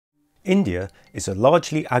India is a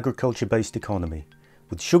largely agriculture-based economy,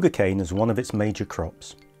 with sugarcane as one of its major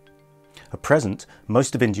crops. At present,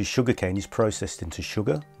 most of India's sugarcane is processed into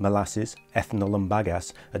sugar, molasses, ethanol and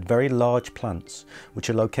bagasse at very large plants, which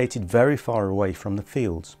are located very far away from the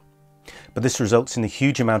fields. But this results in a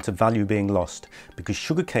huge amount of value being lost because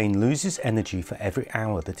sugarcane loses energy for every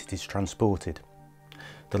hour that it is transported.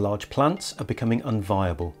 The large plants are becoming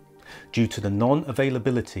unviable due to the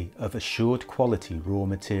non-availability of assured quality raw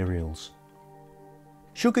materials.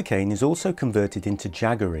 Sugarcane is also converted into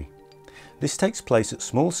jaggery. This takes place at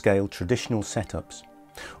small-scale traditional setups.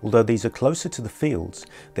 Although these are closer to the fields,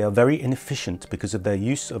 they are very inefficient because of their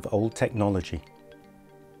use of old technology.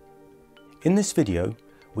 In this video,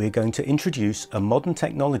 we are going to introduce a modern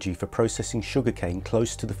technology for processing sugarcane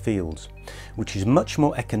close to the fields, which is much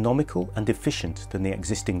more economical and efficient than the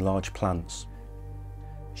existing large plants.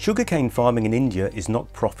 Sugarcane farming in India is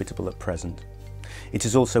not profitable at present. It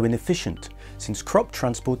is also inefficient, since crop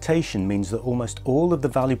transportation means that almost all of the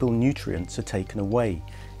valuable nutrients are taken away,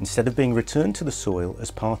 instead of being returned to the soil as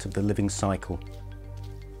part of the living cycle.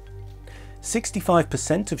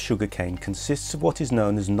 65% of sugarcane consists of what is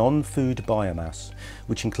known as non-food biomass,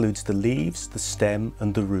 which includes the leaves, the stem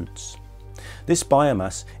and the roots. This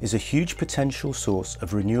biomass is a huge potential source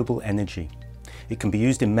of renewable energy. It can be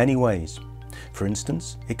used in many ways. For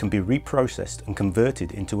instance, it can be reprocessed and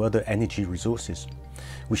converted into other energy resources.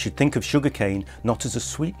 We should think of sugarcane not as a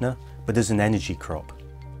sweetener, but as an energy crop.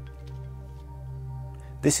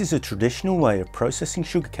 This is a traditional way of processing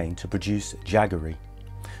sugarcane to produce jaggery.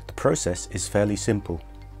 The process is fairly simple.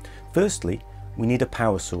 Firstly, we need a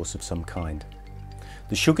power source of some kind.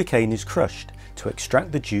 The sugarcane is crushed to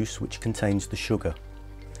extract the juice which contains the sugar.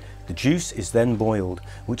 The juice is then boiled,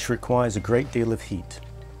 which requires a great deal of heat.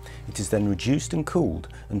 It is then reduced and cooled,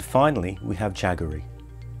 and finally we have jaggery.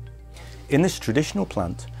 In this traditional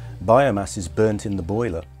plant, biomass is burnt in the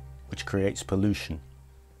boiler, which creates pollution.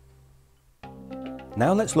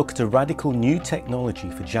 Now let's look at a radical new technology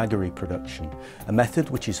for jaggery production, a method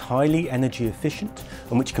which is highly energy efficient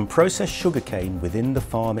and which can process sugarcane within the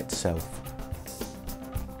farm itself.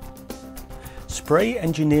 Spray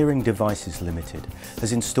Engineering Devices Limited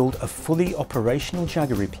has installed a fully operational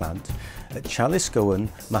jaggery plant at Chalisgaon,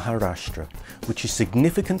 Maharashtra, which is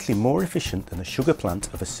significantly more efficient than a sugar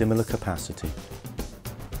plant of a similar capacity.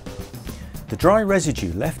 The dry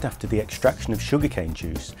residue left after the extraction of sugarcane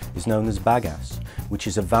juice is known as bagasse, which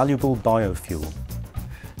is a valuable biofuel.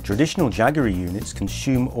 Traditional jaggery units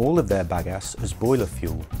consume all of their bagasse as boiler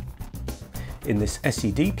fuel. In this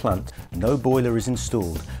SED plant, no boiler is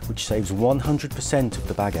installed, which saves 100% of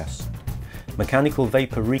the bagasse. Mechanical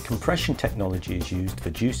Vapour Recompression Technology is used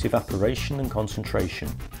for juice evaporation and concentration.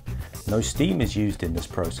 No steam is used in this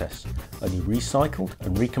process, only recycled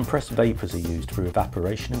and recompressed vapours are used for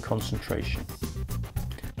evaporation and concentration.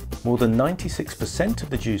 More than 96% of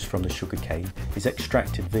the juice from the sugarcane is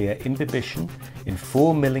extracted via imbibition in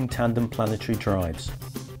 4 milling tandem planetary drives.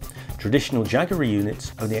 Traditional jaggery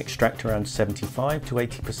units only extract around 75 to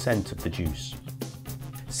 80% of the juice.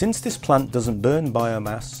 Since this plant doesn't burn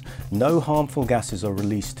biomass, no harmful gases are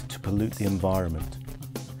released to pollute the environment.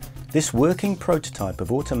 This working prototype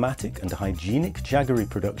of automatic and hygienic jaggery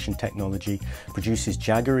production technology produces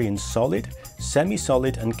jaggery in solid,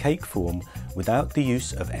 semi-solid and cake form without the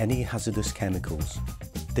use of any hazardous chemicals.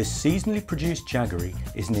 This seasonally produced jaggery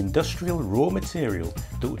is an industrial raw material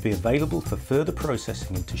that would be available for further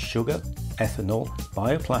processing into sugar, ethanol,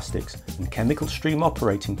 bioplastics and chemical stream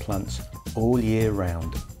operating plants all year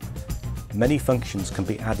round. Many functions can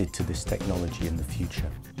be added to this technology in the future.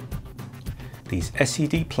 These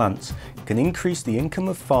SED plants can increase the income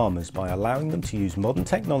of farmers by allowing them to use modern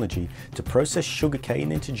technology to process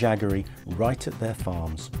sugarcane into jaggery right at their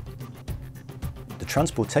farms. The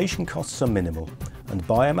transportation costs are minimal, and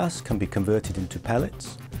biomass can be converted into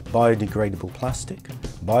pellets, biodegradable plastic,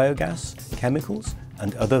 biogas, chemicals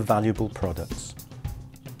and other valuable products.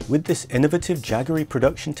 With this innovative jaggery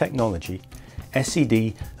production technology,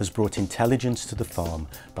 SED has brought intelligence to the farm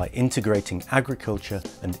by integrating agriculture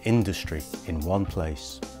and industry in one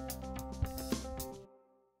place.